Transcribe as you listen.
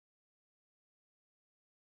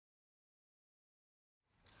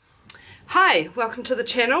Hi, welcome to the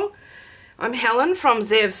channel. I'm Helen from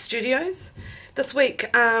Xavs.Studio. This week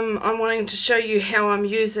I'm wanting to show you how I'm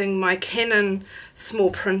using my Canon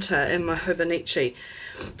small printer in my Hobonichi.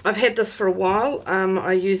 I've had this for a while.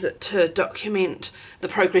 I use it to document the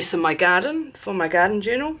progress in my garden for my garden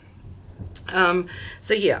journal.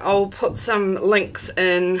 So yeah, I'll put some links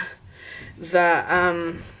in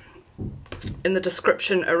the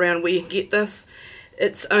description around where you can get this.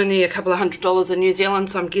 It's only a couple of $100 in New Zealand,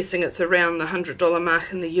 so I'm guessing it's around the $100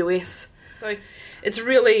 mark in the US. So it's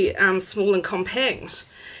really small and compact.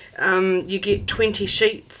 You get 20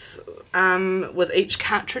 sheets with each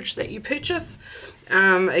cartridge that you purchase.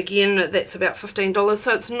 Again, that's about $15,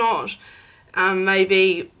 so it's not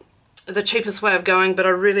maybe the cheapest way of going, but I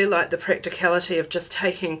really like the practicality of just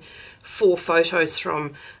taking 4 photos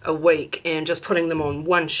from a week and just putting them on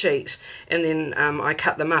one sheet, and then I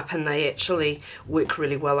cut them up and they actually work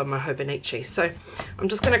really well in my Hobonichi. So I'm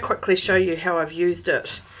just going to quickly show you how I've used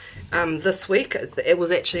it this week. It was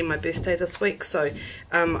actually my birthday this week, so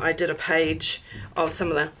I did a page of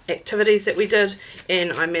some of the activities that we did,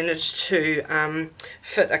 and I managed to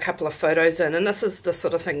fit a couple of photos in. And this is the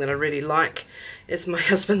sort of thing that I really like. As my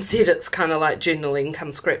husband said, it's kind of like journaling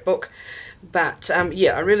come scrapbook. But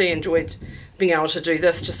yeah, I really enjoyed being able to do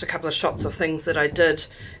this. Just a couple of shots of things that I did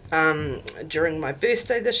during my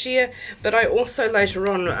birthday this year. But I also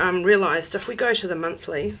later on realised if we go to the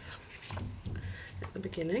monthlies at the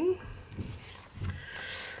beginning,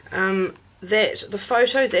 that the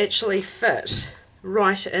photos actually fit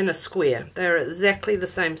right in a square. They're exactly the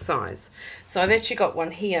same size. So I've actually got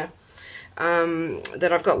one here that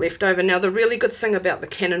I've got left over. Now the really good thing about the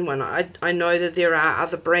Canon one, I know that there are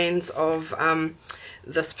other brands of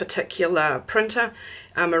this particular printer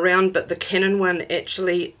around, but the Canon one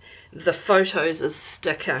actually, the photos is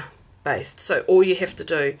sticker based, so all you have to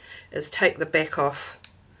do is take the back off,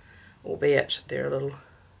 albeit they're a little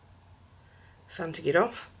fun to get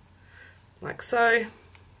off, like so.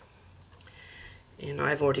 And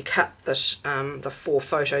I've already cut this, the 4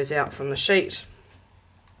 photos out from the sheet.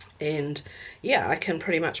 And yeah, I can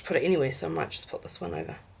pretty much put it anywhere, so I might just put this one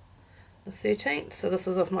over the 13th. So this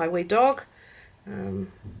is of my wee dog,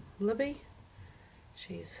 Libby.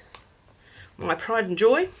 She's my pride and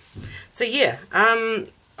joy. So yeah, I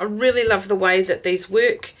really love the way that these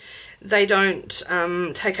work. They don't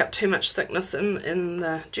take up too much thickness in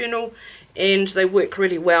the journal, and they work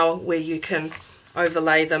really well where you can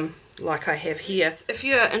overlay them like I have here. If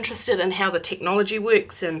you're interested in how the technology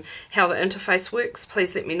works and how the interface works,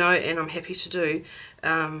 please let me know, and I'm happy to do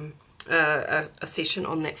a session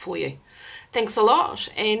on that for you. Thanks a lot,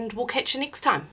 and we'll catch you next time.